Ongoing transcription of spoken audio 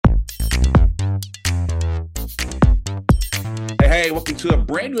Hey, welcome to a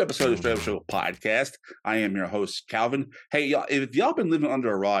brand new episode of Straight Up Show podcast. I am your host, Calvin. Hey, y'all, if y'all been living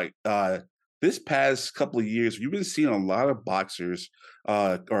under a rock, this past couple of years, you've been seeing a lot of boxers,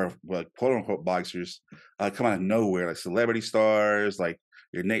 or well, quote unquote boxers, come out of nowhere, like celebrity stars, like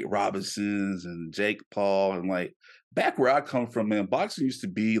your Nate Robinsons and Jake Paul. And like back where I come from, man, boxing used to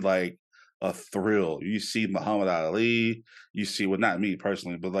be like a thrill. You see Muhammad Ali, you see, well, not me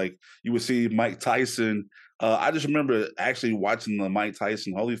personally, but like you would see Mike Tyson. I just remember actually watching the Mike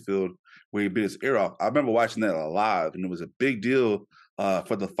Tyson Holyfield where he bit his ear off. I remember watching that live, and it was a big deal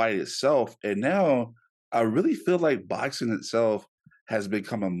for the fight itself. And now I really feel like boxing itself has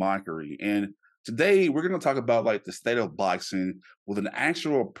become a mockery. And today we're going to talk about like the state of boxing with an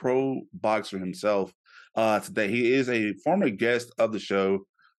actual pro boxer himself. Today he is a former guest of the show,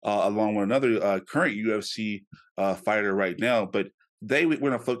 along with another current UFC fighter right now. But today we're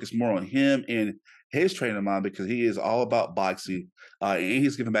going to focus more on him and his training of mine because he is all about boxing and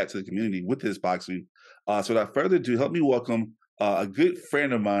he's giving back to the community with his boxing. So without further ado, help me welcome a good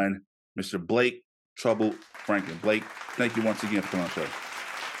friend of mine, Mr. Blake Trouble Franklin. Blake, thank you once again for coming on the show.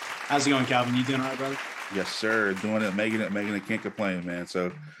 How's it going, Calvin? You doing all right, brother? Yes, sir. Doing it, making it. Can't complain, man.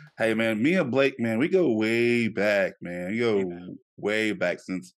 So, hey, man, me and Blake, man, we go way back, man. We go way back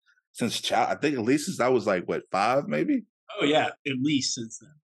since child. I think at least since I was like, what, 5 maybe? Oh, yeah. At least since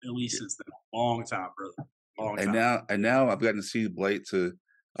then. Long time, brother. Long time. And now I've gotten to see Blake to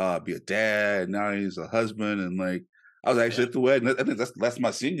be a dad. Now he's a husband, and like I was actually at the wedding. I think that's last my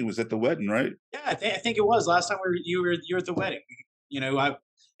senior was at the wedding, right? Yeah, I think it was last time you were at the wedding. You know,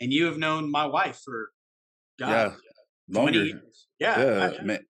 and you have known my wife for longer. 20 years. Yeah.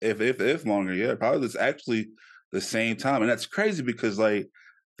 Man, if longer, yeah, probably it's actually the same time, and that's crazy because like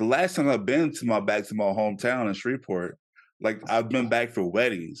the last time I've been back to my hometown in Shreveport. Like I've been back for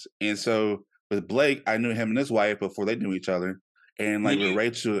weddings, and so with Blake, I knew him and his wife before they knew each other, and like with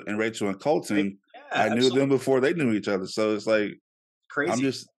Rachel and Colton, I knew them before they knew each other. So it's like crazy.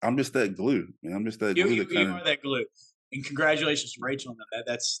 I'm just that glue, man. I'm just that glue. You are that glue. And congratulations to Rachel on that.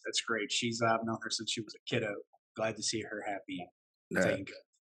 That's great. I've known her since she was a kiddo. Glad to see her happy.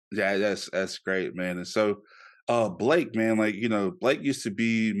 Yeah, that's great, man. And so, Blake, man, like Blake used to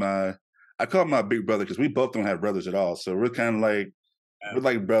be I call him my big brother because we both don't have brothers at all. So we're kind of like we're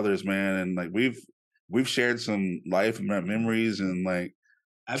like brothers, man. And like we've shared some life and memories and like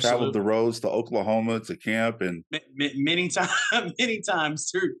traveled the roads to Oklahoma to camp and many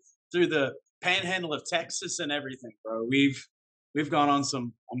times through the panhandle of Texas and everything, bro. We've gone on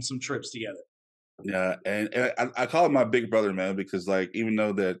some trips together. Yeah, and I call him my big brother, man, because like even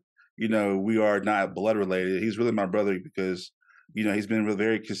though that we are not blood related, he's really my brother because he's been really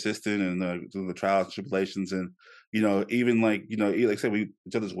very consistent in the trials and tribulations, and even like like I said, we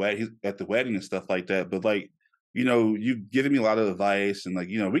each other's wedding, he's at the wedding and stuff like that. But like you've given me a lot of advice, and like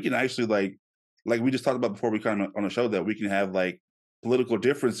we can actually like we just talked about before we come on the show that we can have like political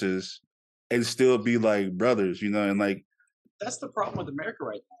differences and still be like brothers, and like that's the problem with America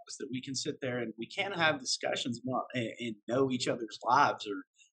right now is that we can sit there and we can't have discussions and know each other's lives or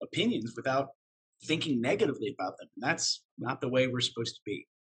opinions without thinking negatively about them. And that's not the way we're supposed to be.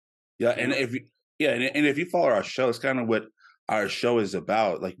 Yeah. And if you follow our show, it's kind of what our show is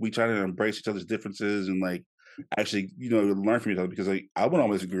about. Like we try to embrace each other's differences and like actually, learn from each other because like I wouldn't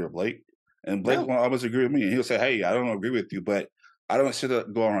always agree with Blake and Blake won't always agree with me. And he'll say, hey, I don't agree with you, but I don't sit there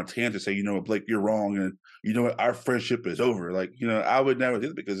go on a tangent and say, what, Blake, you're wrong. And what, our friendship is over. Like, I would never do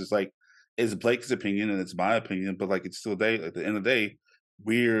it because it's like, it's Blake's opinion and it's my opinion, but like, it's still at the end of the day,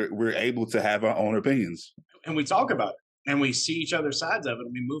 we're able to have our own opinions. And we talk about it and we see each other's sides of it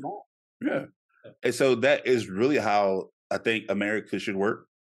and we move on. Yeah. And so that is really how I think America should work.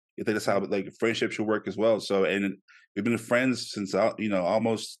 I think that's how like friendship should work as well. So, and we've been friends since,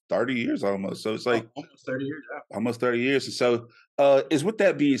 almost 30 years almost. So it's like almost 30 years. Yeah. Almost 30 years. And so is with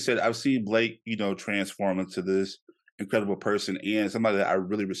that being said, I've seen Blake, transform into this incredible person and somebody that I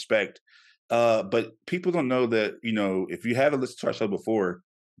really respect. But people don't know that, if you haven't listened to our show before,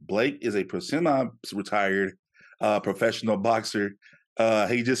 Blake is a semi-retired professional boxer.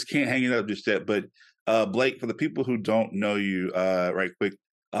 He just can't hang it up just yet. But Blake, for the people who don't know you, right quick,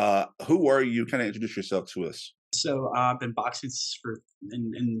 who are you? Kind of introduce yourself to us. So I've been boxing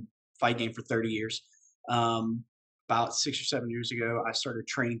in fight game for 30 years. About 6 or 7 years ago, I started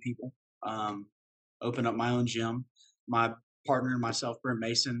training people, opened up my own gym. My partner and myself, Brent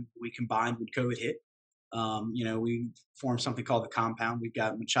Mason, we combined when COVID hit. We formed something called the Compound. We've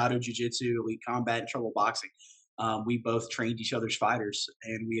got Machado Jiu-Jitsu, Elite Combat, and Trouble Boxing. We both trained each other's fighters,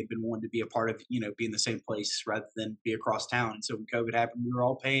 and we had been wanting to be a part of, be in the same place rather than be across town. And so when COVID happened, we were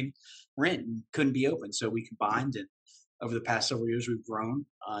all paying rent and couldn't be open. So we combined and over the past several years, we've grown.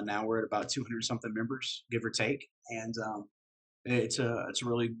 Now we're at about 200 something members, give or take, and it's a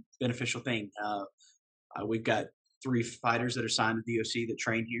really beneficial thing. We've got 3 fighters that are signed to DOC that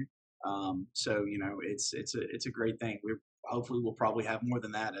train here. So it's a great thing. Hopefully we'll probably have more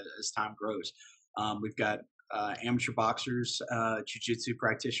than that as time grows. We've got amateur boxers, jiu-jitsu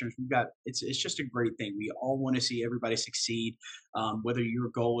practitioners. It's just a great thing. We all want to see everybody succeed. Whether your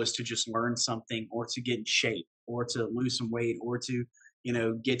goal is to just learn something, or to get in shape, or to lose some weight, or to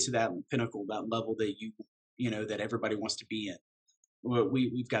get to that pinnacle, that level that that everybody wants to be in.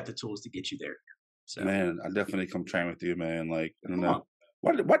 We've got the tools to get you there. So, man, I definitely come train with you, man. Like, I don't know.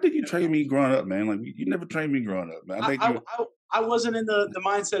 Why did you train me growing up, man? Like, you never trained me growing up, man. I wasn't in the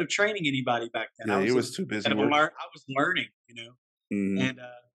mindset of training anybody back then. Yeah, he was too busy. I was learning, Mm-hmm.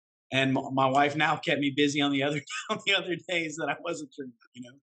 and my wife now kept me busy on the other days that I wasn't training.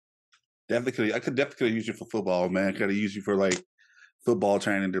 Definitely, I could definitely use you for football, man. Could have used you for like football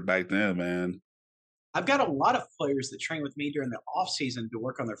training back then, man. I've got a lot of players that train with me during the off season to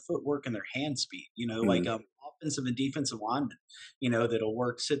work on their footwork and their hand speed. Like offensive and defensive linemen,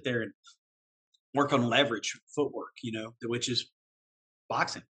 that'll sit there and work on leverage footwork, which is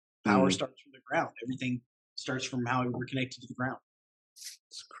boxing. Power starts from the ground. Everything starts from how we're connected to the ground.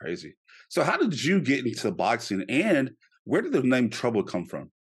 It's crazy. So how did you get into boxing, and where did the name Trouble come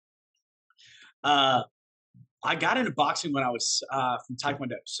from? I got into boxing when I was from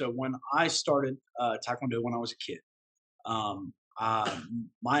Taekwondo. So when I started Taekwondo when I was a kid,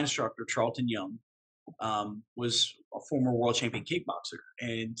 my instructor, Charlton Young, was a former world champion kickboxer,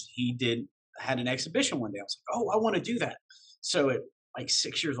 and he had an exhibition one day. I was like, oh, I want to do that. So at like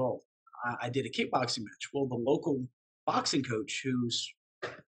 6 years old, I did a kickboxing match. Well, the local boxing coach, who's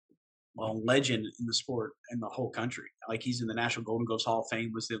legend in the sport in the whole country, like he's in the National Golden Gloves Hall of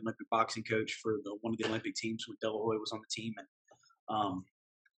Fame, was the Olympic boxing coach for one of the Olympic teams when De La Hoya was on the team. And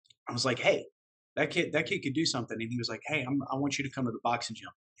I was like, hey, that kid could do something. And he was like, hey, I want you to come to the boxing gym.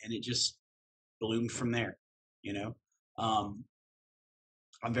 And it just bloomed from there.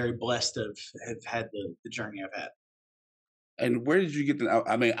 I'm very blessed to have had the journey I've had. And where did you get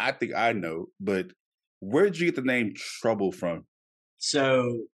I mean, I think I know, but where did you get the name Trouble from?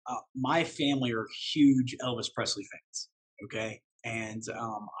 So my family are huge Elvis Presley fans, okay? And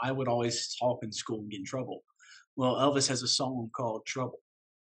I would always talk in school and get in trouble. Well, Elvis has a song called Trouble,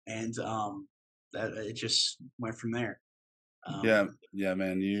 and that it just went from there. Yeah,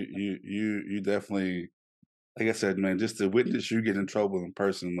 man. You definitely, like I said, man, just to witness you get in trouble in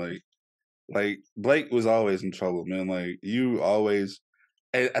person, like Blake was always in trouble, man. Like you always,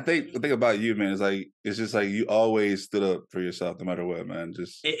 and I think the thing about you, man, is like it's just like you always stood up for yourself, no matter what, man.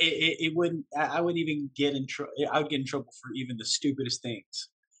 Just it wouldn't. I wouldn't even get in trouble. I would get in trouble for even the stupidest things.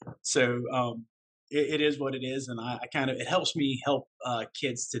 So it is what it is, and I kind of, it helps me help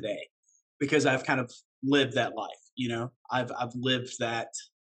kids today because I've kind of lived that life. I've lived that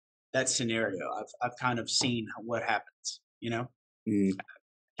scenario. I've kind of seen what happens.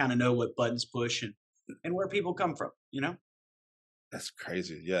 Kind of know what buttons push and where people come from. That's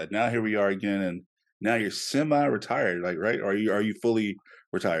crazy. Yeah. Now here we are again, and now you're semi-retired, like, right? Are you fully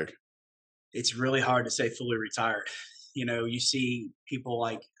retired? It's really hard to say fully retired. You see people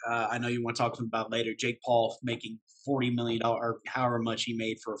like I know you want to talk to him about later, Jake Paul making $40 million or however much he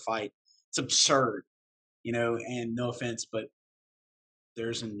made for a fight. It's absurd, and no offense, but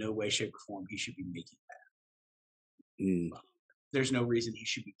there's in no way, shape, or form he should be making that. There's no reason he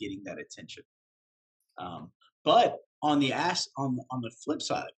should be getting that attention. But on the flip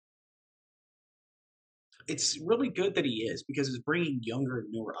side, it's really good that he is, because it's bringing younger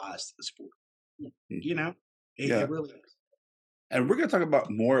and newer eyes to the sport. It really is. And we're going to talk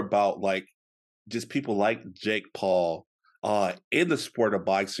more about like just people like Jake Paul in the sport of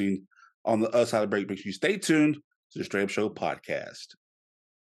boxing on the other side of the break. Make sure you stay tuned to the Straight Up Show podcast.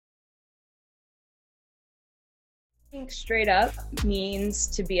 I think straight up means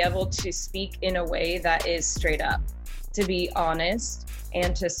to be able to speak in a way that is straight up, to be honest,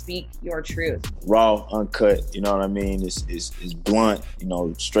 and to speak your truth. Raw, uncut, you know what I mean? It's blunt,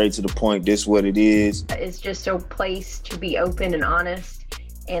 straight to the point. This is what it is. It's just a place to be open and honest,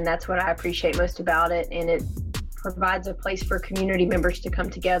 and that's what I appreciate most about it. And it provides a place for community members to come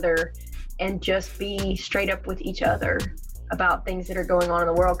together and just be straight up with each other about things that are going on in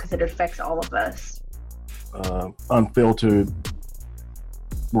the world, because it affects all of us. Unfiltered,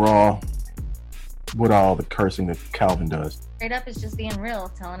 raw, with all the cursing that Calvin does. Straight up is just being real,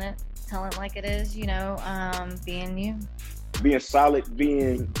 telling it like it is, being you. Being solid,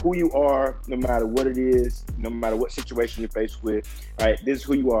 being who you are, no matter what it is, no matter what situation you're faced with. All right, this is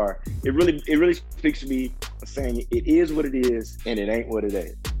who you are. It really speaks to me saying it is what it is and it ain't what it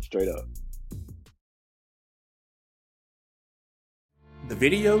ain't. Straight up. The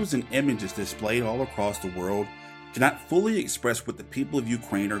videos and images displayed all across the world cannot fully express what the people of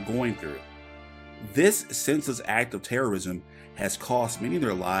Ukraine are going through. This senseless act of terrorism has cost many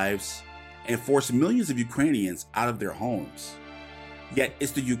their lives and forced millions of Ukrainians out of their homes. Yet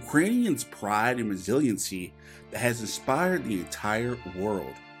it's the Ukrainians' pride and resiliency that has inspired the entire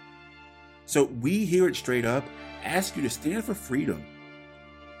world. So we here at Straight Up ask you to stand for freedom,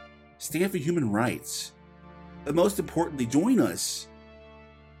 stand for human rights, but most importantly, join us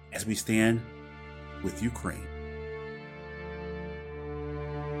as we stand with Ukraine.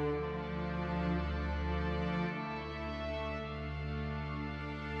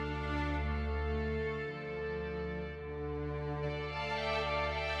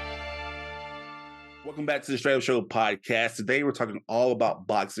 Welcome back to the Straight Up Show podcast. Today we're talking all about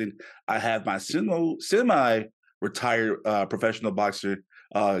boxing. I have my semi-retired professional boxer,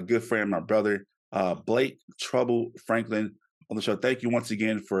 good friend, my brother, Blake Trouble Franklin on the show. Thank you once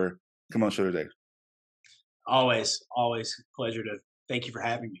again for coming on the show today. Always a pleasure to thank you for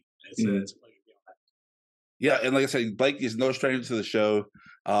having me. It's a pleasure to be on that. Yeah, and like I said, Blake is no stranger to the show.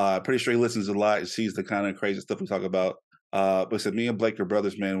 Pretty sure he listens a lot and sees the kind of crazy stuff we talk about. But said me and Blake are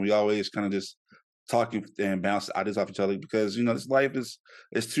brothers, man. We always kind of just talking and bounce ideas off each other because this life is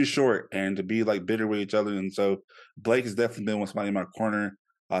too short and to be like bitter with each other. And so Blake has definitely been with somebody in my corner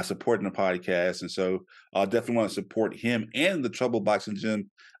supporting the podcast, and so I definitely want to support him and the Trouble Boxing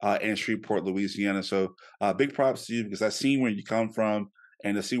Gym in Shreveport, Louisiana. So big props to you because I see where you come from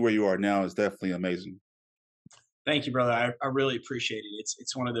and to see where you are now is definitely amazing. Thank you, brother. I really appreciate it.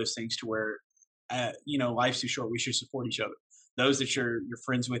 It's one of those things to where life's too short. We should support each other. Those that you're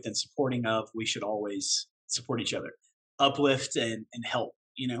friends with and supporting of, we should always support each other, uplift and help.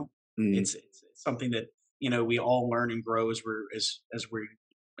 It's something that we all learn and grow as we're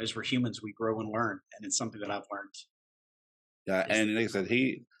humans. We grow and learn, and it's something that I've learned. Yeah, and like I said,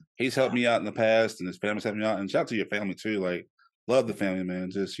 he's helped me out in the past, and his family's helped me out. And shout out to your family too. Like, love the family, man.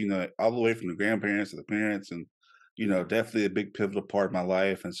 Just all the way from the grandparents to the parents, and definitely a big pivotal part of my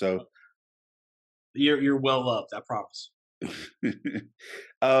life. And so you're well loved, I promise.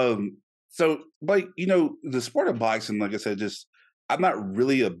 So like the sport of boxing, like I said, just I'm not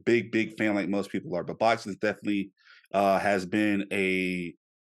really a big fan like most people are, but boxing definitely has been a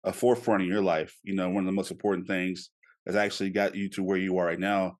forefront in your life. One of the most important things that's actually got you to where you are right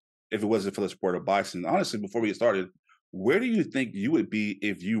now. If it wasn't for the sport of boxing, honestly, before we get started, where do you think you would be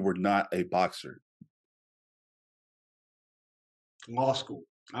if you were not a boxer? Law school.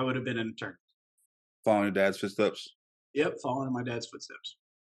 I would have been an attorney. Following your dad's footsteps. Yep, following in my dad's footsteps.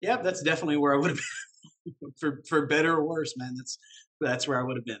 Yep, that's definitely where I would have been. for better or worse, man. That's where I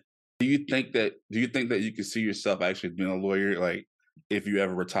would have been. Do you think that you could see yourself actually being a lawyer, like if you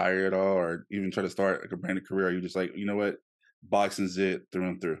ever retire at all, or even try to start like a brand new career? Are you just like, you know what, boxing's it through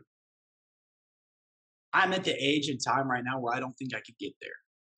and through? I'm at the age and time right now where I don't think I could get there,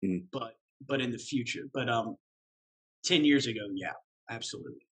 but in the future. But 10 years ago, yeah,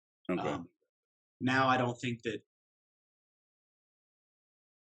 absolutely. Okay. Now I don't think that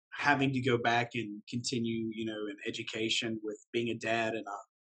having to go back and continue, an education with being a dad and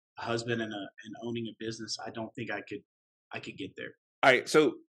a husband and owning a business, I don't think I could get there. All right.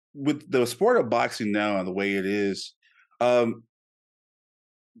 So with the sport of boxing now and the way it is,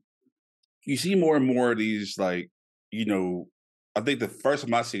 you see more and more of these, like, I think the first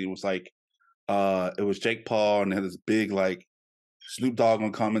time I seen it was like, it was Jake Paul and they had this big, like, Snoop Dogg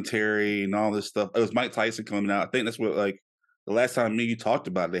on commentary and all this stuff. It was Mike Tyson coming out. I think that's what, like, the last time me and you talked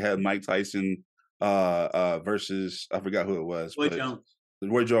about it, they had Mike Tyson versus, I forgot who it was.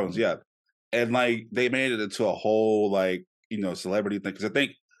 Roy Jones, yeah. And, like, they made it into a whole, like, celebrity thing. Because I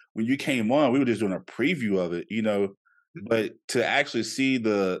think when you came on, we were just doing a preview of it, But to actually see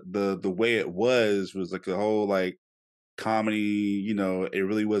the way it was like a whole, like, comedy, it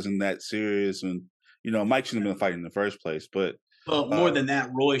really wasn't that serious. And, Mike shouldn't have been fighting in the first place. But well, more than that,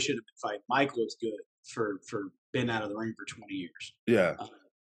 Roy should have been fighting. Mike looks good for being out of the ring for 20 years. Yeah.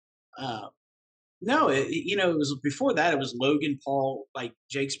 No, it was before that. It was Logan Paul, like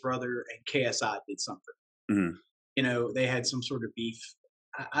Jake's brother, and KSI did something. Mm-hmm. They had some sort of beef.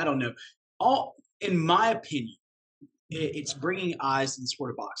 I don't know. In my opinion, it's bringing eyes to the sport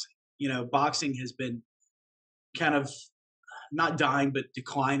of boxing. Boxing has been kind of not dying, but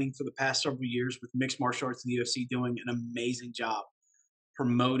declining for the past several years, with mixed martial arts and the UFC doing an amazing job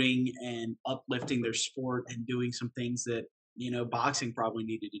promoting and uplifting their sport and doing some things that, boxing probably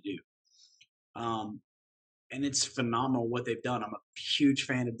needed to do. And it's phenomenal what they've done. I'm a huge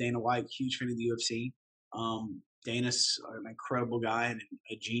fan of Dana White, huge fan of the UFC. Dana's an incredible guy and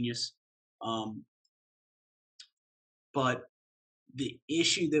a genius. But the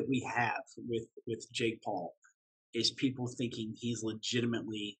issue that we have with Jake Paul is people thinking he's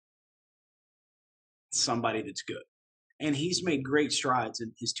legitimately somebody that's good. And he's made great strides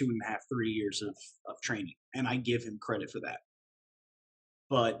in his 2.5, 3 years of training. And I give him credit for that.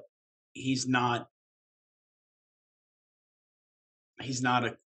 But he's not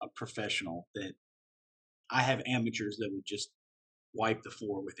a professional that I have amateurs that would just wipe the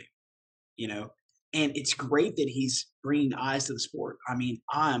floor with him, you know? And it's great that he's bringing eyes to the sport. I mean,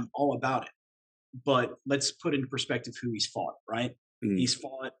 I'm all about it. But let's put into perspective who he's fought, right? He's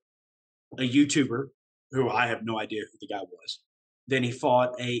fought a YouTuber who I have no idea who the guy was. Then he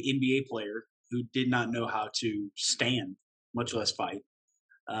fought a NBA player who did not know how to stand, much less fight.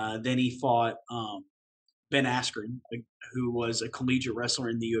 Then he fought Ben Askren, who was a collegiate wrestler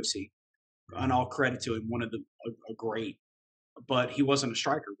in the UFC. And all credit to him, one of a great. But he wasn't a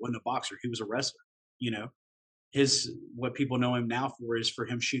striker, wasn't a boxer. He was a wrestler. You know, what people know him now for is for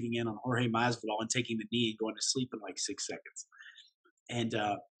him shooting in on Jorge Masvidal and taking the knee and going to sleep in like 6 seconds. And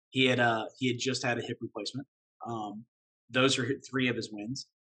he had just had a hip replacement. Those are 3 of his wins.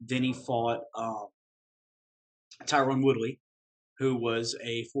 Then he fought Tyron Woodley, who was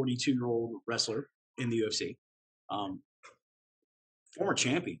a 42-year-old wrestler in the UFC. Former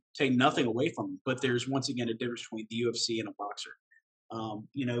champion. Take nothing away from him, but there's once again a difference between the UFC and a boxer.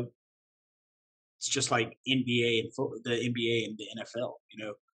 You know, it's just like NBA and the NBA and the NFL. You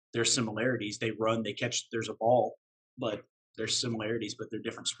know, there's similarities. They run, they catch. There's a ball, but there's similarities, but they're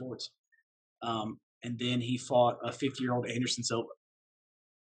different sports. And then he fought a 50-year-old Anderson Silva.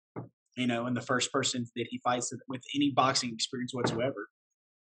 You know, and the first person that he fights with any boxing experience whatsoever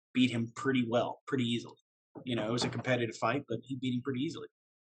beat him pretty well, pretty easily. You know, it was a competitive fight, but he beat him pretty easily.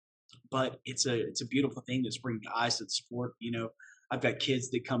 But it's a beautiful thing that's bringing eyes to the sport. You know, I've got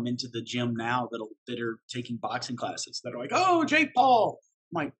kids that come into the gym now that are taking boxing classes that are like, "Oh, Jake Paul."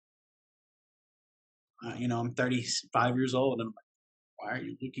 I'm like, you know, I'm 35 years old, and I'm like, "Why are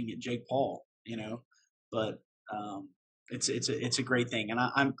you looking at Jake Paul?" You know, but it's a great thing, and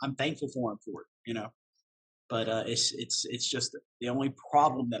I'm thankful for him for it. You know, but it's just the only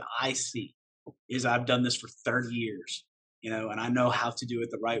problem that I see is I've done this for 30 years, you know, and I know how to do it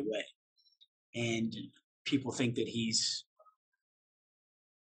the right way. And people think that he's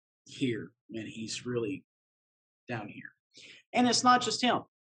here and he's really down here. And it's not just him.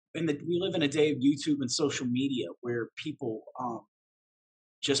 We live in a day of YouTube and social media where people,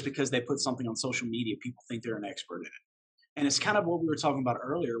 just because they put something on social media, people think they're an expert in it. And it's kind of what we were talking about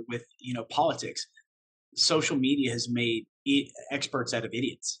earlier with, you know, politics. Social media has made experts out of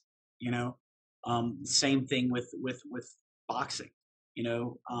idiots, you know. Same thing with boxing. You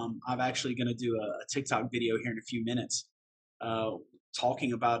know, I'm actually going to do a TikTok video here in a few minutes,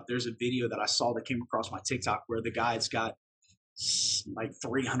 talking about. There's a video that I saw that came across my TikTok where the guy's got like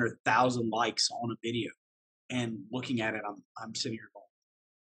 300,000 likes on a video, and looking at it, I'm sitting here going,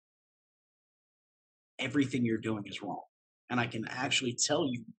 everything you're doing is wrong, and I can actually tell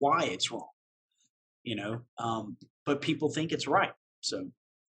you why it's wrong. You know, but people think it's right, so.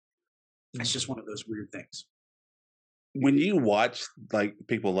 It's just one of those weird things. When you watch like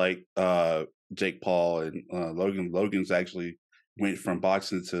people like Jake Paul and Logan's actually went from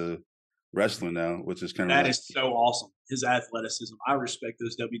boxing to wrestling now, which is kind of that is so awesome. His athleticism. I respect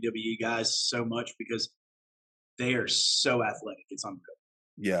those WWE guys so much because they are so athletic. It's unreal.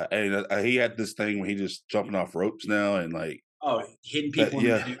 Yeah, and he had this thing where he just jumping off ropes now and like hitting people.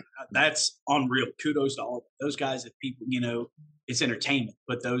 That's unreal. Kudos to all of those guys. If people, you know, it's entertainment,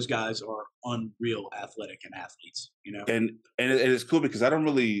 but those guys are unreal athletic and athletes, you know. And it's cool because I don't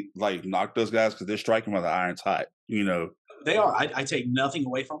really like knock those guys because they're striking while the iron's hot, you know. They are. I take nothing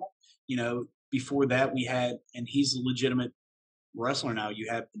away from them. You know, before that we had, and he's a legitimate wrestler now. You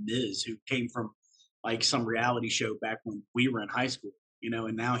have The Miz, who came from like some reality show back when we were in high school, you know,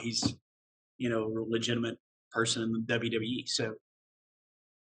 and now he's, you know, a legitimate person in the WWE. So,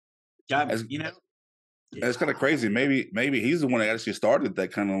 you know. Yeah. It's kind of crazy. Maybe he's the one that actually started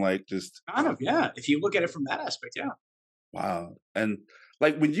that kind of like just kind of, yeah. If you look at it from that aspect, yeah. Wow. And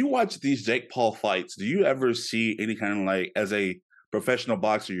like when you watch these Jake Paul fights, do you ever see any kind of like, as a professional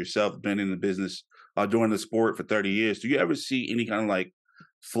boxer yourself, been in the business, doing the sport for 30 years, do you ever see any kind of like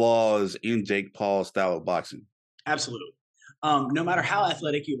flaws in Jake Paul's style of boxing? Absolutely. No matter how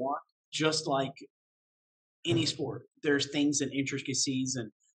athletic you are, just like any sport, there's things and intricacies and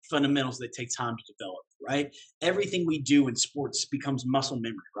fundamentals that take time to develop, right? Everything we do in sports becomes muscle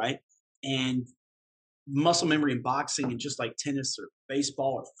memory, right? And muscle memory in boxing and just like tennis or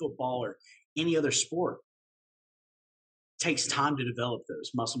baseball or football or any other sport takes time to develop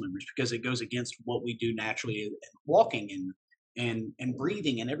those muscle memories because it goes against what we do naturally in walking and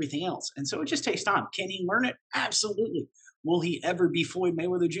breathing and everything else. And so it just takes time. Can he learn it? Absolutely. Will he ever be Floyd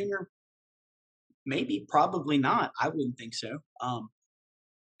Mayweather Jr.? Maybe, probably not. I wouldn't think so.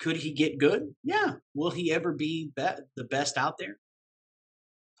 Could he get good? Yeah. Will he ever be the best out there?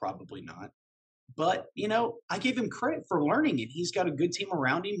 Probably not. But, I give him credit for learning, and he's got a good team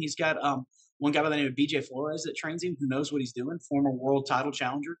around him. He's got one guy by the name of BJ Flores that trains him who knows what he's doing, former world title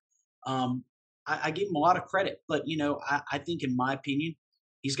challenger. I give him a lot of credit. But, I think, in my opinion,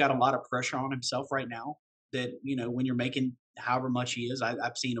 he's got a lot of pressure on himself right now that, when you're making however much he is,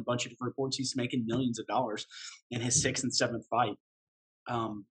 I've seen a bunch of different reports, he's making millions of dollars in his 6th and 7th fight.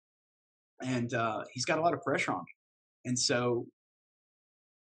 And he's got a lot of pressure on him. And so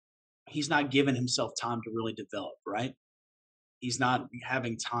he's not giving himself time to really develop, right? He's not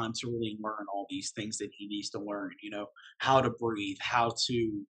having time to really learn all these things that he needs to learn, how to breathe, how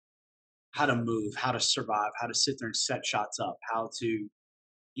to move, how to survive, how to sit there and set shots up, how to,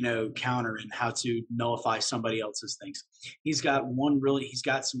 counter and how to nullify somebody else's things. He's got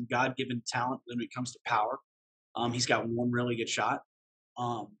some God-given talent when it comes to power. He's got one really good shot.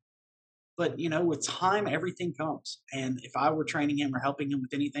 But, with time, everything comes. And if I were training him or helping him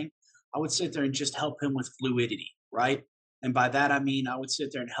with anything, I would sit there and just help him with fluidity, right? And by that, I mean, I would sit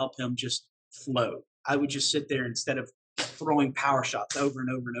there and help him just flow. I would just sit there instead of throwing power shots over and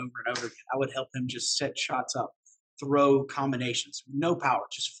over and over and over again. I would help him just set shots up, throw combinations, no power,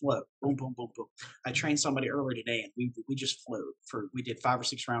 just flow. Boom, boom, boom, boom. I trained somebody earlier today, and we just flowed we did 5 or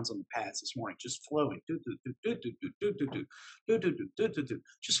 6 rounds on the pads this morning, just flowing,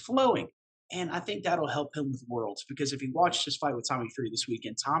 just flowing. And I think that'll help him with Worlds, because if you watched his fight with Tommy Fury this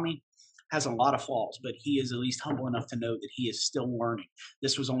weekend, Tommy has a lot of flaws, but he is at least humble enough to know that he is still learning.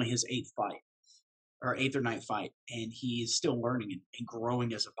 This was only his 8th fight, or 8th or 9th fight, and he is still learning and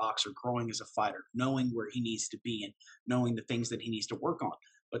growing as a boxer, growing as a fighter, knowing where he needs to be and knowing the things that he needs to work on.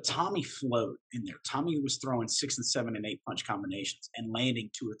 But Tommy flowed in there. Tommy was throwing 6 and 7 and 8 punch combinations and landing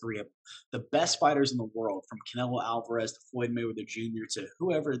 2 or 3 of them. The best fighters in the world, from Canelo Alvarez to Floyd Mayweather Jr. to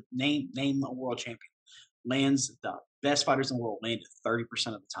whoever, name a world champion, the best fighters in the world landed 30%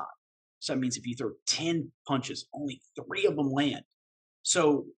 of the time. So that means if you throw 10 punches, only 3 of them land.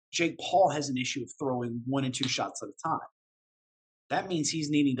 So Jake Paul has an issue of throwing 1 and 2 shots at a time. That means he's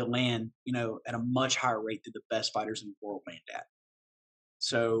needing to land, at a much higher rate than the best fighters in the world land at.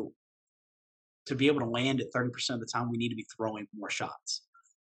 So to be able to land at 30% of the time, we need to be throwing more shots.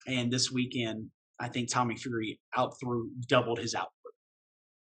 And this weekend, I think Tommy Fury doubled his output,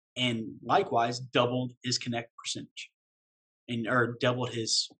 and likewise doubled his connect percentage, or doubled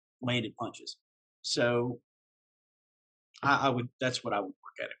his landed punches. So that's what I would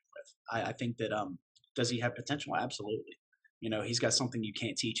work at him with. I think that does he have potential? Absolutely. He's got something you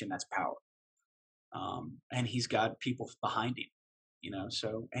can't teach, and that's power. And he's got people behind him.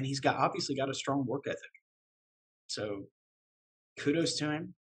 So, and he's obviously got a strong work ethic. So kudos to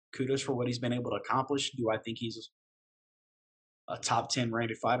him. Kudos for what he's been able to accomplish. Do I think he's a top 10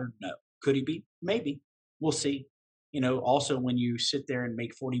 ranked fighter? No. Could he be? Maybe. We'll see. Also, when you sit there and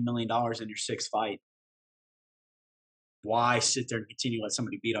make $40 million in your 6th fight, why sit there and continue to let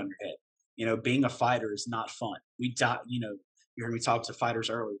somebody beat on your head? Being a fighter is not fun. We die, you heard me talk to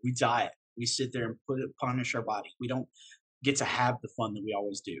fighters earlier. We diet. We sit there and punish our body. We don't get to have the fun that we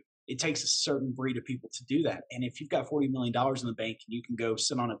always do. It takes a certain breed of people to do that. And if you've got $40 million in the bank and you can go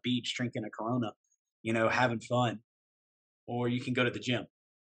sit on a beach drinking a Corona, having fun, or you can go to the gym.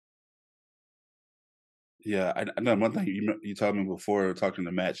 Yeah, I know one thing you told me before talking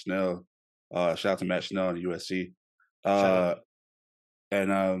to Matt Schnell. Shout out to Matt Schnell in the USC.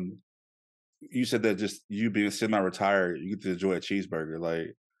 And you said that just you being semi-retired, you get to enjoy a cheeseburger.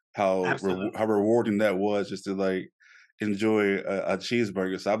 Like how rewarding that was, just to like enjoy a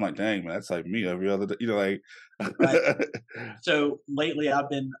cheeseburger. So I'm like, dang, man, that's like me every other day. Right. So lately I've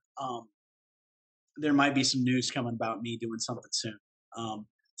been, there might be some news coming about me doing something soon.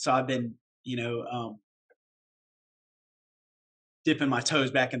 So I've been, dipping my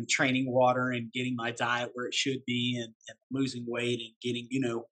toes back in the training water and getting my diet where it should be, and losing weight and getting,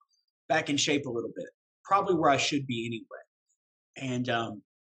 back in shape a little bit, probably where I should be anyway. And,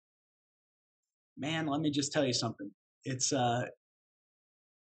 man, let me just tell you something. It's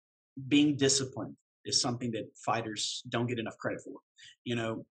being disciplined is something that fighters don't get enough credit for.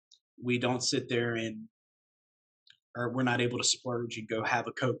 We don't sit there or we're not able to splurge and go have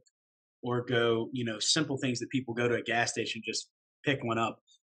a Coke, or go, simple things that people go to a gas station, just pick one up.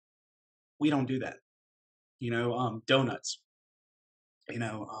 We don't do that. donuts, you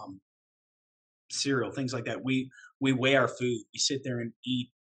know, cereal, things like that. We weigh our food. We sit there and eat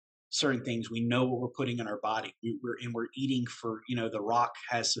certain things. We know what we're putting in our body. We're eating for, The Rock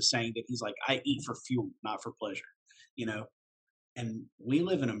has a saying that he's like, I eat for fuel, not for pleasure, you know. And we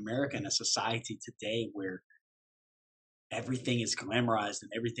live in America, in a society today where everything is glamorized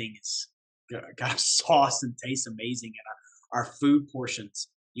and everything is got a sauce and tastes amazing, and our food portions.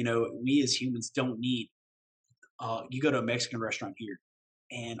 We as humans don't need. You go to a Mexican restaurant here,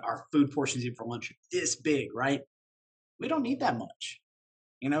 and our food portions in for lunch are this big, right? We don't need that much.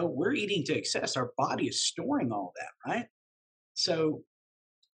 We're eating to excess. Our body is storing all that, right? So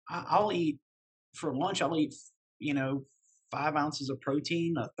I'll eat for lunch. I'll eat, 5 ounces of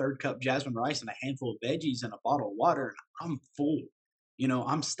protein, a third cup jasmine rice, and a handful of veggies, and a bottle of water. And I'm full.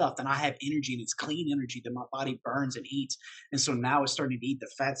 I'm stuffed, and I have energy, and it's clean energy that my body burns and eats. And so now it's starting to eat the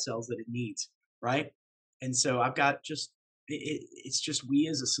fat cells that it needs, right? And so I've got it's just we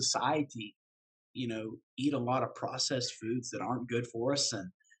as a society, eat a lot of processed foods that aren't good for us,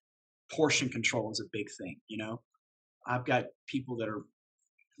 and portion control is a big thing. I've got people that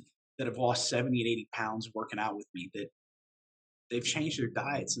have lost 70 and 80 pounds working out with me, that they've changed their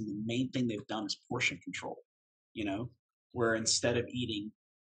diets, and the main thing they've done is portion control, where instead of eating,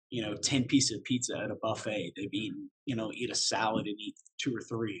 10 pieces of pizza at a buffet, they've eaten, eat a salad and eat 2 or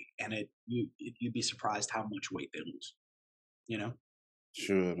 3, and you'd be surprised how much weight they lose.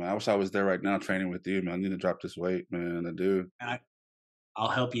 Sure, man. I wish I was there right now training with you, man. I need to drop this weight, man. I do. And I'll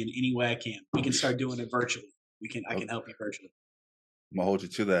help you in any way I can. We can start doing it virtually. I can help you virtually. I'm gonna hold you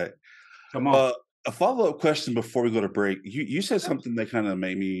to that. Come on. A follow-up question before we go to break. You said something that kind of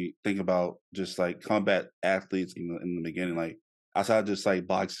made me think about just like combat athletes in the beginning, like outside just like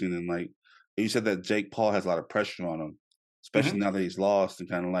boxing, and like you said that Jake Paul has a lot of pressure on him, especially now that he's lost, and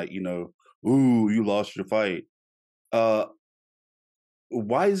kind of like, ooh, you lost your fight.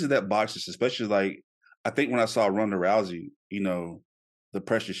 Why is it that boxers, especially like I think when I saw Ronda Rousey, the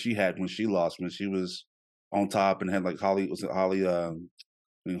pressure she had when she lost, when she was on top and had like Holly, was it Holly?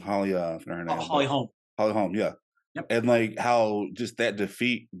 Holly, I forgot her name. Holly Holm. Holly Holm, yeah. Yep. And like how just that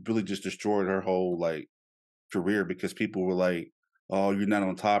defeat really just destroyed her whole like career, because people were like, "Oh, you're not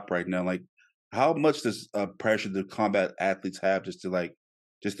on top right now." Like, how much does pressure do combat athletes have just to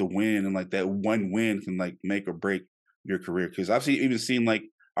win, and like that one win can like make or break your career? Because I've even seen like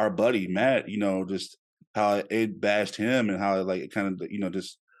our buddy Matt, just how it bashed him, and how like it kind of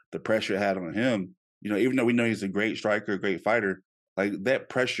just the pressure it had on him. Even though we know he's a great striker, a great fighter, like that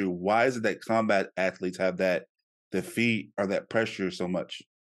pressure. Why is it that combat athletes have that defeat or that pressure so much?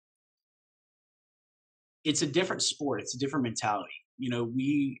 It's a different sport. It's a different mentality.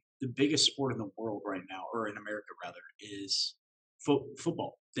 The biggest sport in the world right now, or in America rather, is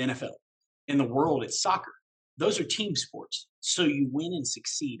football, the NFL. In the world, it's soccer. Those are team sports. So you win and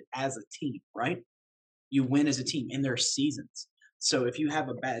succeed as a team, right? You win as a team, and there are seasons. So if you have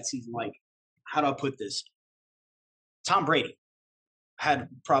a bad season, like, how do I put this? Tom Brady had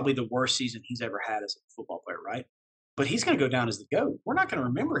probably the worst season he's ever had as a football player, right? But he's going to go down as the GOAT. We're not going to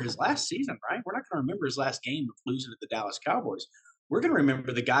remember his last season, right? We're not going to remember his last game of losing to the Dallas Cowboys. We're going to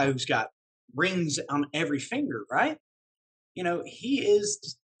remember the guy who's got rings on every finger, right? He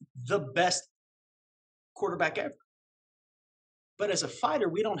is the best quarterback ever. But as a fighter,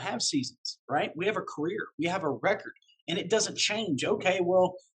 we don't have seasons, right? We have a career. We have a record, and it doesn't change. Okay,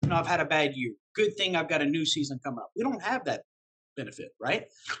 well, I've had a bad year. Good thing I've got a new season coming up. We don't have that benefit, right?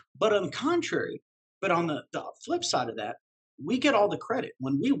 But on the contrary, on the flip side of that, we get all the credit.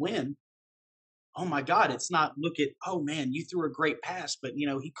 When we win, oh my God, it's not look at, oh man, you threw a great pass, but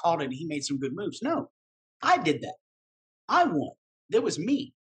he caught it and he made some good moves. No, I did that. I won. That was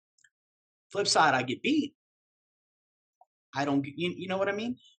me. Flip side, I get beat. I don't, you know what I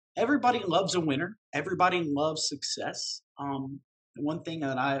mean? Everybody loves a winner. Everybody loves success. The one thing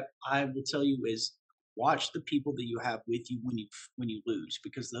that I will tell you is watch the people that you have with you when you lose,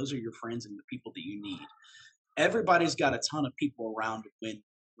 because those are your friends and the people that you need. Everybody's got a ton of people around when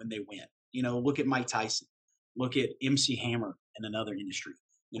they win. Look at Mike Tyson. Look at MC Hammer in another industry.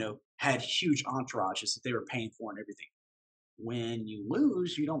 Had huge entourages that they were paying for and everything. When you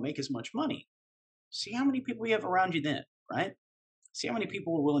lose, you don't make as much money. See how many people you have around you then, right? See how many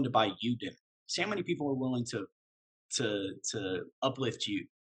people are willing to buy you dinner. See how many people are willing to uplift you.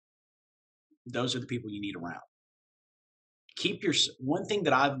 Those are the people you need around. One thing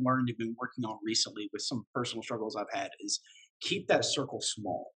that I've learned and been working on recently with some personal struggles I've had is keep that circle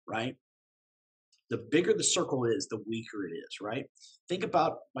small, right? The bigger the circle is, the weaker it is, right? Think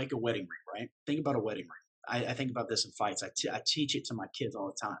about like a wedding ring, right? Think about a wedding ring. I think about this in fights. I teach it to my kids all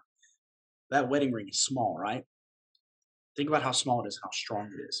the time. That wedding ring is small, right? Think about how small it is and how strong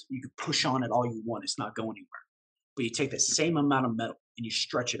it is. You can push on it all you want. It's not going anywhere. But you take the same amount of metal and you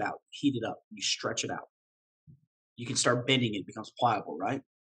stretch it out, heat it up, and you stretch it out. You can start bending it. It becomes pliable, right?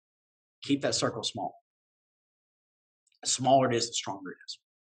 Keep that circle small. The smaller it is, the stronger it is.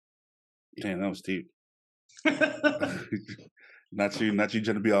 Damn, that was deep. Not you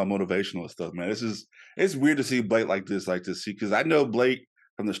trying to be all motivational and stuff, man. It's weird to see Blake like this, because I know Blake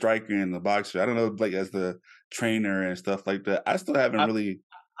from the striker and the boxer. I don't know Blake as the trainer and stuff like that. I still haven't really.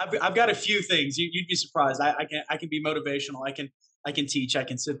 I've got a few things. You'd be surprised. I can be motivational. I can teach. I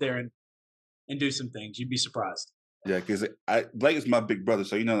can sit there and do some things. You'd be surprised. Yeah, because Blake is my big brother,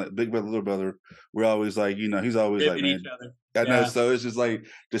 so like big brother, little brother. We're always like, he's always like, man. I know. So it's just like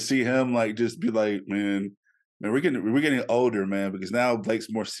to see him like just be like, man, we're getting older, man. Because now Blake's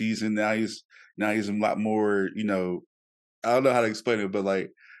more seasoned. Now he's a lot more. I don't know how to explain it, but like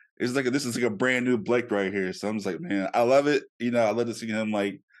it's like this is like a brand new Blake right here. So I'm just like, man, I love it. I love to see him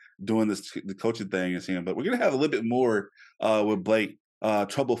like doing the coaching thing and seeing him. But we're gonna have a little bit more with Blake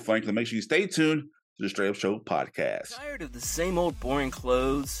Trouble Franklin. Make sure you stay tuned to the Straight Up Show podcast. Tired of the same old boring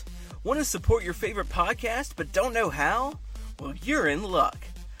clothes? Want to support your favorite podcast but don't know how? Well, you're in luck.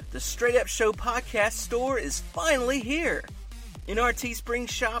 The Straight Up Show podcast store is finally here. In our Teespring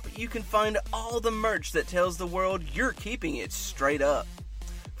shop, you can find all the merch that tells the world you're keeping it straight up.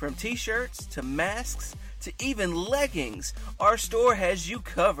 From t-shirts to masks to even leggings, our store has you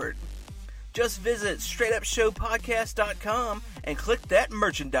covered. Just visit straightupshowpodcast.com and click that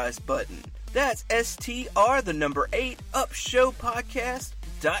merchandise button. That's STR8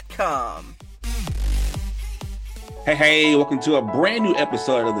 upshowpodcast.com. Hey, welcome to a brand new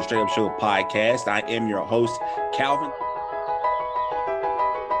episode of the Straight Up Show podcast. I am your host, Calvin.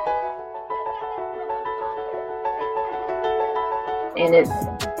 And it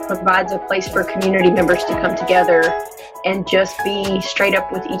provides a place for community members to come together and just be straight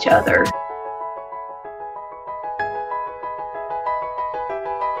up with each other.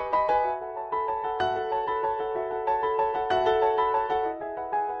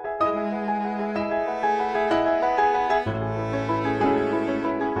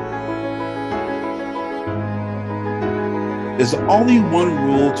 There's only one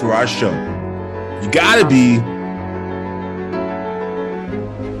rule to our show. You gotta be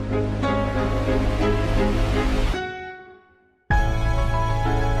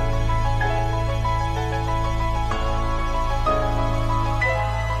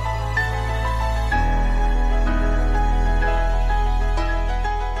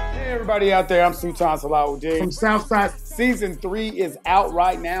everybody out there, I'm Sultan Salahuddin from Southside. Season 3 is out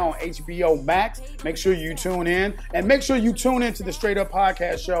right now on HBO Max. Make sure you tune in, and make sure you tune in to the Straight Up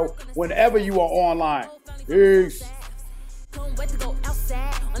Podcast Show whenever you are online. Peace. All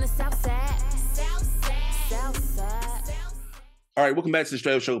right, welcome back to the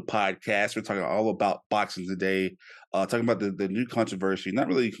Straight Up Show podcast. We're talking all about boxing today. Talking about the new controversy, not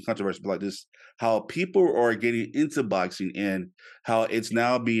really controversy, but like this, how people are getting into boxing and how it's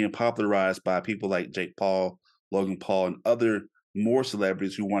now being popularized by people like Jake Paul, Logan Paul, and other more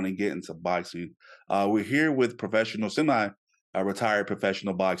celebrities who want to get into boxing. We're here with professional, semi-retired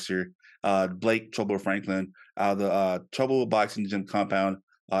professional boxer, Blake Trouble Franklin, out of the Trouble Boxing Gym compound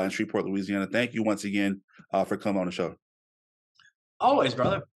in Shreveport, Louisiana. Thank you once again for coming on the show. Always,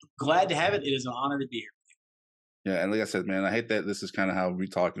 brother. Glad to have it. It is an honor to be here. Yeah, and like I said, man, I hate that this is kind of how we're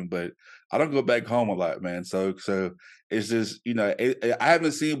talking, but I don't go back home a lot, man. So it's just, I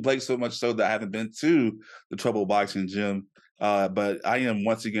haven't seen Blake so much so that I haven't been to the Trouble Boxing Gym. But I am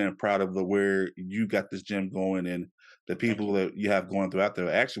once again proud of where you got this gym going and the people that you have going throughout there.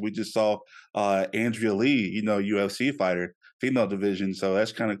 Actually, we just saw Andrea Lee, UFC fighter, female division. So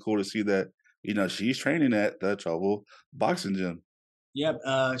that's kind of cool to see that, she's training at the Trouble Boxing Gym. Yeah,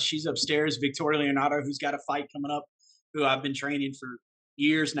 she's upstairs. Victoria Leonardo, who's got a fight coming up, who I've been training for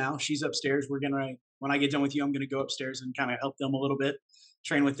years now. She's upstairs. When I get done with you, I'm gonna go upstairs and kind of help them a little bit,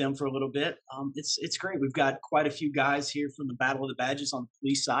 train with them for a little bit. It's great. We've got quite a few guys here from the Battle of the Badges on the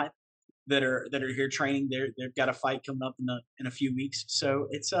police side that are here training. They've got a fight coming up in a few weeks. So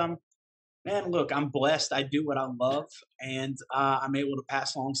it's man, look, I'm blessed. I do what I love, and I'm able to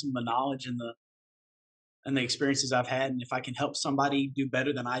pass along some of the knowledge and the experiences I've had. And if I can help somebody do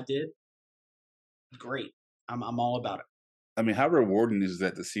better than I did, great. I'm all about it. I mean, how rewarding is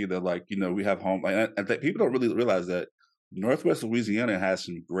that to see that, like, we have home, like, I think people don't really realize that Northwest Louisiana has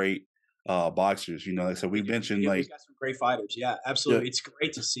some great boxers. Like I said, we mentioned we've got some great fighters. Yeah, absolutely. Yeah. It's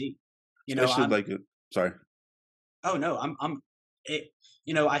great to see. Sorry. Oh no,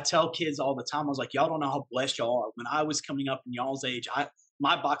 I tell kids all the time. I was like, y'all don't know how blessed y'all are. When I was coming up in y'all's age,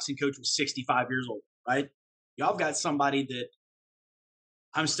 my boxing coach was 65 years old, right? Y'all have got somebody that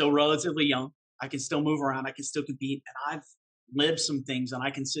I'm still relatively young. I can still move around. I can still compete. And I've lived some things, and I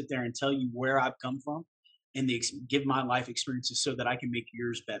can sit there and tell you where I've come from and give my life experiences so that I can make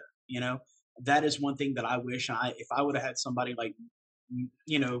yours better. You know, that is one thing that I wish if I would have had somebody like,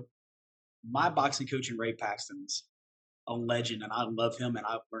 you know, my boxing coach in Ray Paxton is a legend, and I love him, and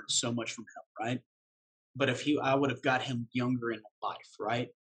I've learned so much from him, right? But if I would have got him younger in life, right?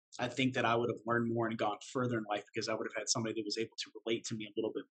 I think that I would have learned more and gone further in life because I would have had somebody that was able to relate to me a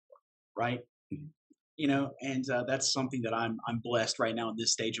little bit more, right? Mm-hmm. You know, and that's something that I'm blessed right now in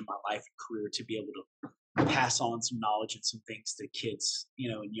this stage of my life and career to be able to pass on some knowledge and some things to kids, you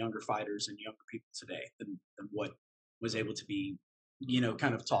know, and younger fighters and younger people today than what was able to be, you know,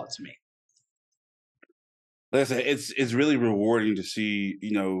 kind of taught to me. Listen, it's really rewarding to see,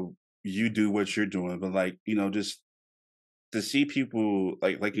 you know, you do what you're doing, but like, you know, just to see people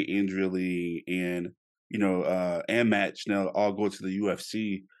like Andrea Lee and, you know, and Matt Schnell all go to the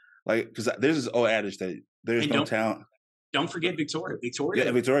UFC, like, because there's this old adage that there's no talent. Don't forget Victoria. Victoria's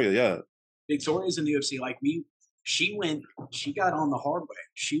in the UFC. Like she got on the hard way.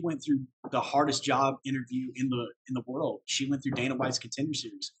 She went through the hardest job interview in the world. She went through Dana White's Contender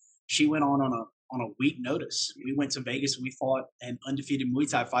Series. She went on a week notice. We went to Vegas and we fought an undefeated Muay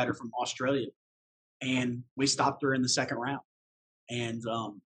Thai fighter from Australia, and we stopped her in the second round. And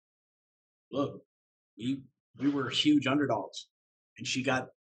look, we were huge underdogs, and she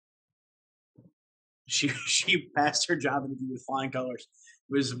passed her job interview with flying colors.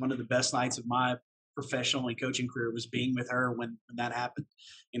 It was one of the best nights of my professional and coaching career, was being with her when that happened.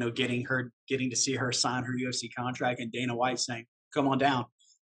 You know, getting to see her sign her UFC contract, and Dana White saying, "Come on down."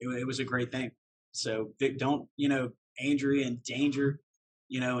 It was a great thing. So you know, Andrea and Danger,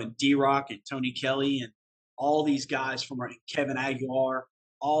 you know, and D-Rock and Tony Kelly and all these guys from Kevin Aguilar,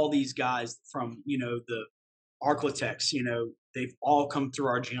 all these guys from, you know, the Architects, you know, they've all come through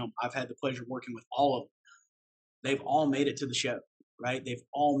our gym. I've had the pleasure of working with all of them. They've all made it to the show, right? They've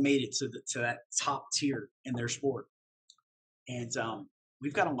all made it to that top tier in their sport. And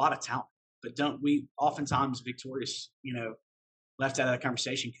we've got a lot of talent, but oftentimes Victoria's, you know, left out of that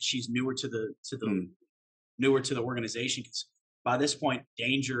conversation because she's newer to the organization. Because by this point,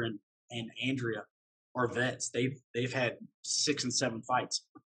 Danger and Andrea are vets. They've had 6 and 7 fights.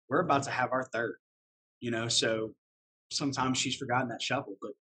 We're about to have our third, you know. So sometimes she's forgotten that shuffle,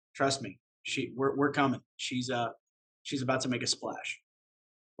 but trust me, we're coming. She's about to make a splash.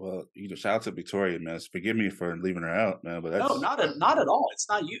 Well, you know, shout out to Victoria, man. Forgive me for leaving her out, man. But that's... No, not at all. It's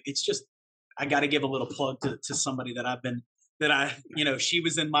not you. It's just I got to give a little plug to somebody you know, she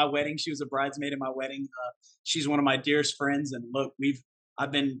was in my wedding. She was a bridesmaid in my wedding. She's one of my dearest friends. And look,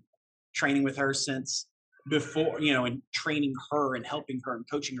 I've been training with her since before, you know, and training her and helping her and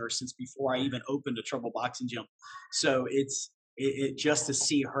coaching her since before I even opened a Trouble Boxing Gym. So it's just to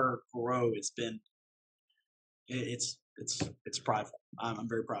see her grow. It's prideful. I'm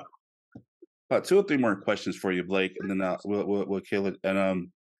very proud of her. About 2 or 3 more questions for you, Blake, and then we'll kill it. And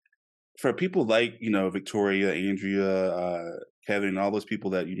for people like, you know, Victoria, Andrea, Kevin, all those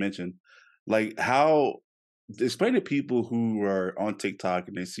people that you mentioned, like, how explain to people who are on TikTok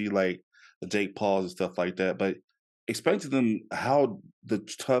and they see like the Jake Pauls and stuff like that, but explain to them how the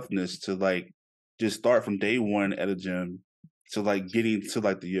toughness to like just start from day one at a gym to like getting to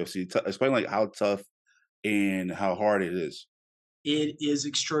like the UFC. Explain like how tough and how hard it is. It is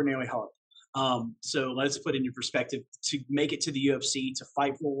extraordinarily hard. So let's put in your perspective. To make it to the UFC, to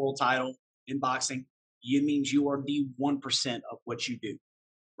fight for a world title in boxing, it means you are the 1% of what you do,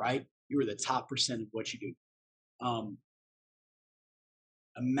 right? You are the top percent of what you do.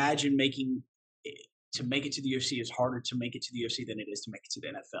 Imagine to make it to the UFC is harder to make it to the UFC than it is to make it to the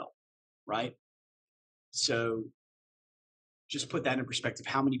NFL, right? So just put that in perspective.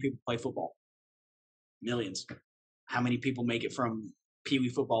 How many people play football? Millions. How many people make it from Pee Wee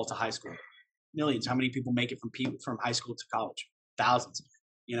football to high school? Millions. How many people make it from high school to college? Thousands.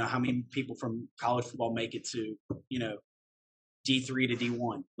 You know, how many people from college football make it to, you know, D3 to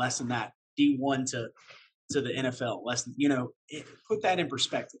D1? Less than that. D1 to the NFL. Less than, you know, put that in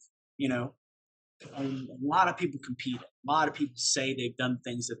perspective. You know, a lot of people compete. A lot of people say they've done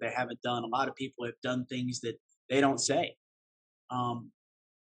things that they haven't done. A lot of people have done things that they don't say.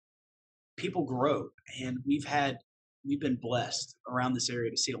 People grow, and we've been blessed around this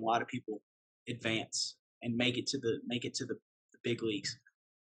area to see a lot of people advance and make it to the big leagues.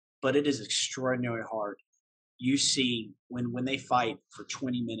 But it is extraordinarily hard. You see when they fight for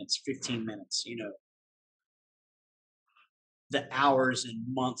 20 minutes, 15 minutes, you know, the hours and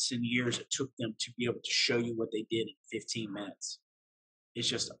months and years it took them to be able to show you what they did in 15 minutes. is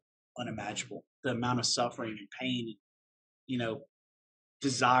just unimaginable. The amount of suffering and pain,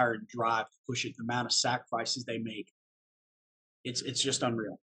 desire and drive to push it, the amount of sacrifices they make, it's just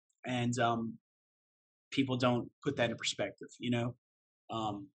unreal. And people don't put that in perspective,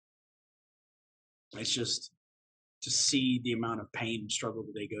 it's just to see the amount of pain and struggle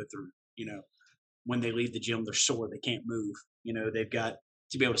that they go through, when they leave the gym, they're sore, they can't move, they've got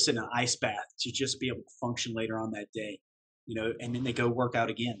to be able to sit in an ice bath to just be able to function later on that day, and then they go work out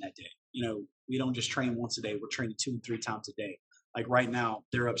again that day. We don't just train once a day, we're training 2 and 3 times a day. Like right now,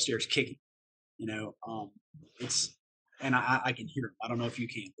 they're upstairs kicking, it's, and I can hear them. I don't know if you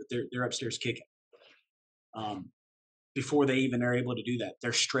can, but they're upstairs kicking. Before they even are able to do that,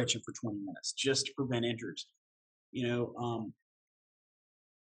 they're stretching for 20 minutes just to prevent injuries.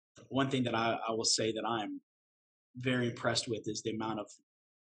 One thing that I will say that I'm very impressed with is the amount of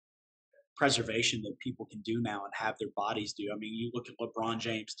preservation that people can do now and have their bodies do. I mean, you look at LeBron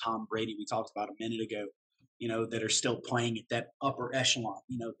James, Tom Brady, we talked about a minute ago, that are still playing at that upper echelon.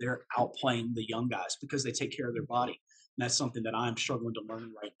 They're outplaying the young guys because they take care of their body. And that's something that I'm struggling to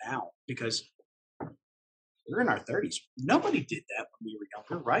learn right now because we're in our 30s. Nobody did that when we were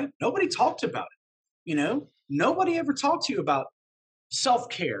younger, right? Nobody talked about it. Nobody ever talked to you about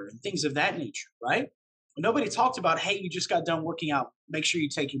self-care and things of that nature, right? Nobody talked about, hey, you just got done working out. Make sure you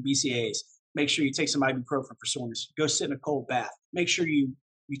take your BCAAs. Make sure you take some ibuprofen for soreness. Go sit in a cold bath. Make sure you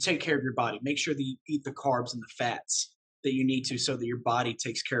take care of your body. Make sure that you eat the carbs and the fats that you need to so that your body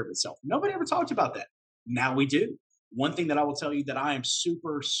takes care of itself. Nobody ever talked about that. Now we do. One thing that I will tell you that I am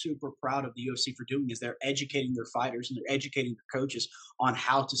super, super proud of the UFC for doing is they're educating their fighters and they're educating their coaches on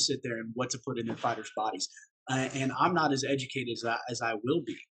how to sit there and what to put in their fighters' bodies. And I'm not as educated as I will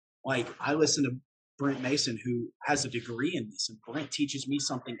be. Like, I listen to Brent Mason, who has a degree in this, and Brent teaches me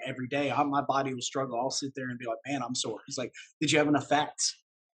something every day. My body will struggle. I'll sit there and be like, man, I'm sore. He's like, did you have enough fats?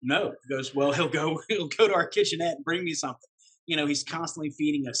 No. He goes, well, he'll go to our kitchenette and bring me something. He's constantly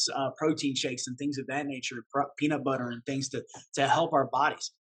feeding us protein shakes and things of that nature, peanut butter and things to help our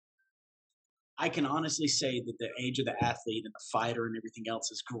bodies. I can honestly say that the age of the athlete and the fighter and everything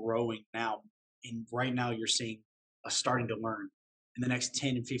else is growing now. And right now you're seeing us starting to learn. In the next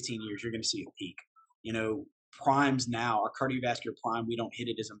 10 and 15 years, you're going to see a peak. Primes now, our cardiovascular prime, we don't hit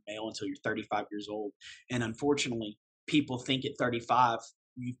it as a male until you're 35 years old. And unfortunately, people think at 35,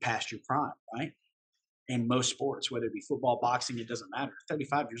 you've passed your prime, right? In most sports, whether it be football, boxing, it doesn't matter.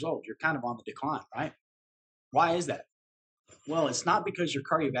 35 years old, you're kind of on the decline, right? Why is that? Well, it's not because your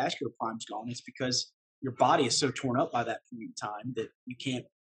cardiovascular prime's gone. It's because your body is so torn up by that point in time that you can't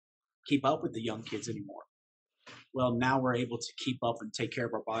keep up with the young kids anymore. Well, now we're able to keep up and take care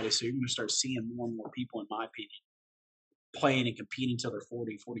of our bodies. So you're going to start seeing more and more people, in my opinion, playing and competing till they're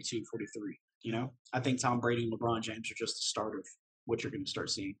 40, 42, 43. I think Tom Brady and LeBron James are just the start of what you're going to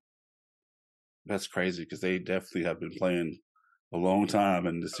start seeing. That's crazy because they definitely have been playing a long time,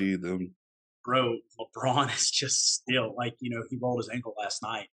 and to see them. Bro, LeBron is just still like, he rolled his ankle last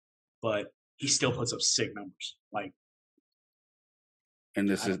night, but he still puts up sick numbers. Like, and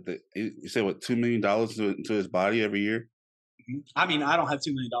this is you said what, $2 million into his body every year? I mean, I don't have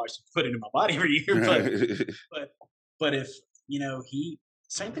 $2 million to put into my body every year, but if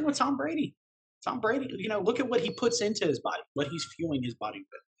same thing with Tom Brady. Tom Brady, look at what he puts into his body, what he's fueling his body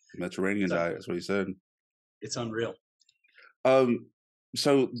with. Mediterranean diet, that's what he said. It's unreal.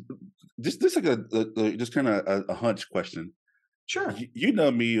 So this like a just kind of a hunch question. Sure. You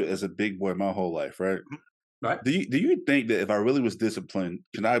know me as a big boy my whole life, right? Right. Do you think that if I really was disciplined,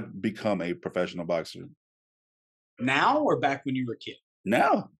 can I become a professional boxer? Now or back when you were a kid?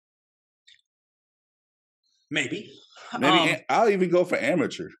 Now. Maybe. I'll even go for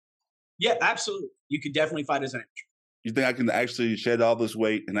amateur. Yeah, absolutely. You could definitely fight as an amateur. You think I can actually shed all this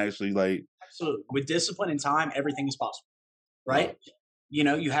weight and actually Absolutely. With discipline and time, everything is possible, right?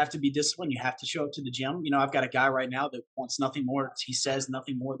 You have to be disciplined. You have to show up to the gym. I've got a guy right now that wants nothing more. He says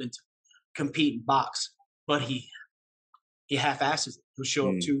nothing more than to compete and box, but he half-asses it. He'll show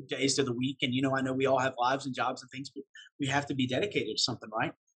up 2 days to the week. And, I know we all have lives and jobs and things, but we have to be dedicated to something,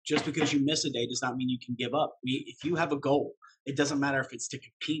 right? Just because you miss a day does not mean you can give up. If you have a goal, it doesn't matter if it's to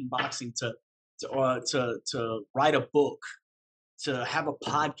compete in boxing, to write a book, to have a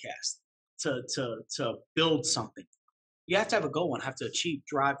podcast, to build something. You have to have a goal and have to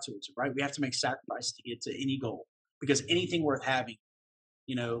drive towards it, right? We have to make sacrifices to get to any goal, because anything worth having,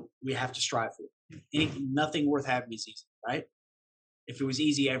 we have to strive for it. Nothing worth having is easy, right? If it was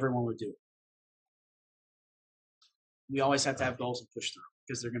easy, everyone would do it. We always have to have goals and push through,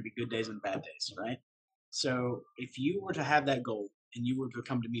 because there are going to be good days and bad days, right? So if you were to have that goal and you were to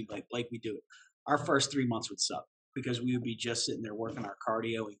come to me like, Blake, we do it, our first 3 months would suck. because we would be just sitting there working our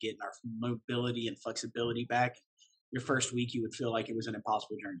cardio and getting our mobility and flexibility back. Your first week, you would feel like it was an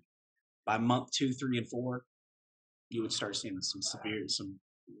impossible journey. By month 2, 3, and 4, you would start seeing some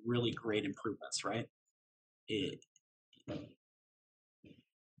really great improvements, right?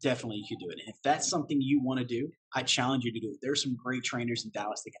 Definitely you could do it. And if that's something you want to do, I challenge you to do it. There's some great trainers in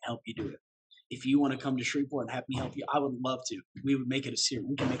Dallas that can help you do it. If you want to come to Shreveport and have me help you, I would love to. We would make it a series.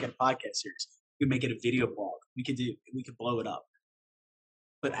 We can make it a podcast series. We can make it a video blog. We could blow it up.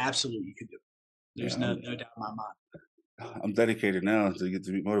 But absolutely you could do it. There's no doubt in my mind. I'm dedicated now to get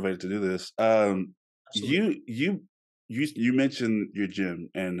to be motivated to do this. You mentioned your gym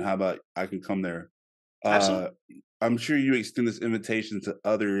and how about I can come there. Absolutely. I'm sure you extend this invitation to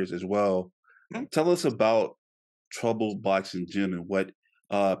others as well. Mm-hmm. Tell us about Trouble Boxing Gym and what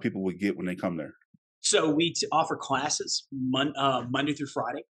people would get when they come there. So we offer classes Monday through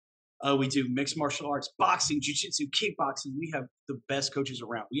Friday. We do mixed martial arts, boxing, jiu-jitsu, kickboxing. We have the best coaches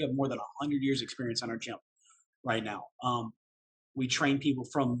around. We have more than 100 years experience in our gym right now. We train people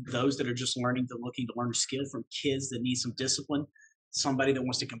from those that are just looking to learn a skill, from kids that need some discipline, somebody that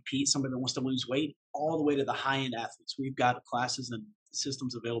wants to compete, somebody that wants to lose weight, all the way to the high-end athletes. We've got classes and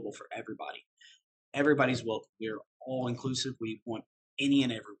systems available for everybody. Everybody's welcome. We're all inclusive. We want any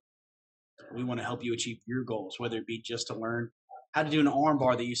and everyone. We want to help you achieve your goals, whether it be just to learn how to do an arm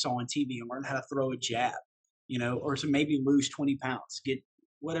bar that you saw on TV and learn how to throw a jab, or to maybe lose 20 pounds, get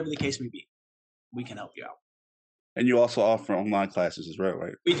whatever the case may be. We can help you out. And you also offer online classes as well,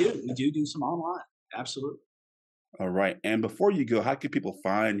 right? We do. We do some online. Absolutely. All right. And before you go, how can people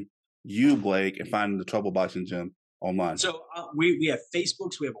find you, Blake, and find the Trouble Boxing Gym online? So we have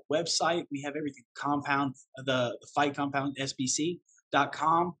Facebooks. We have a website. We have everything. Compound, the Fight Compound,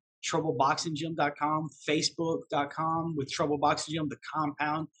 SBC.com, TroubleBoxingGym.com, Facebook.com with Trouble Boxing Gym, the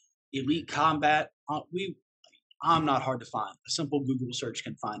Compound, Elite Combat. I'm not hard to find. A simple Google search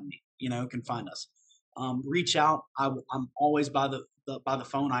can find me, can find us. Reach out. I'm always by the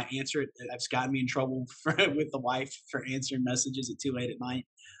phone. I answer it. That's gotten me in trouble with the wife for answering messages at too late at night.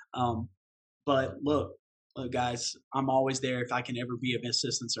 But look, guys, I'm always there. If I can ever be of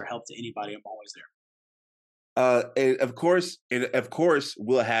assistance or help to anybody, I'm always there. And of course,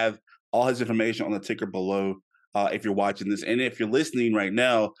 we'll have all his information on the ticker below. If you're watching this, and if you're listening right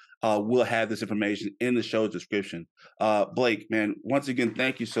now, we'll have this information in the show description. Blake, man, once again,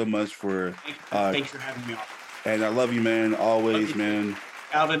 thank you so much for. Thanks for having me on. And I love you, man. Always, man.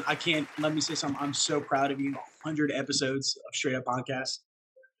 Alvin, let me say something. I'm so proud of you. 100 episodes of Straight Up Podcast.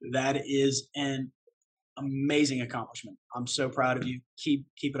 That is an amazing accomplishment. I'm so proud of you. Keep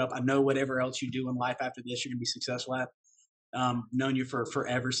it up. I know whatever else you do in life after this, you're gonna be successful at. Known you for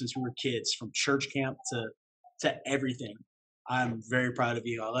forever since we were kids, from church camp to everything. I'm very proud of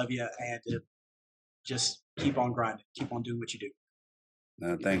you. I love you, and just keep on grinding. Keep on doing what you do.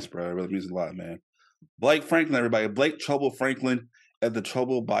 Thanks, bro. It really means a lot, man. Blake Franklin, everybody. Blake Trouble Franklin at the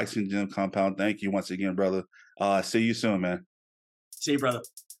Trouble Boxing Gym Compound. Thank you once again, brother. See you soon, man. See you, brother.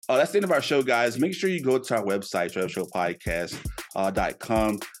 That's the end of our show, guys. Make sure you go to our website,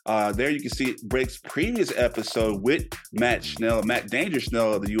 StraightUpShowPodcast.com. There you can see Blake's previous episode with Matt Danger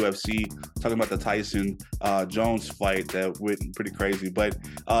Schnell of the UFC, talking about the Tyson Jones fight that went pretty crazy. But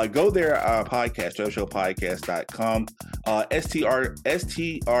go there, podcast, StraightUpShowPodcast.com,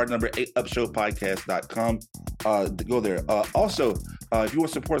 STR number 8 upshowpodcast.com. Go there. Also, if you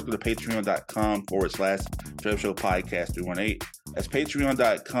want to support us, go to patreon.com/StraightUpShowPodcast 318. That's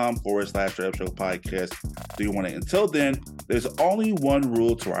patreon.com/StraightUpShowPodcast 318. Until then, there's only one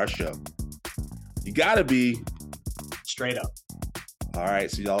rule to our show. You gotta be straight up. All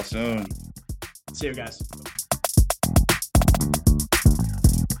right, see y'all soon. See you guys.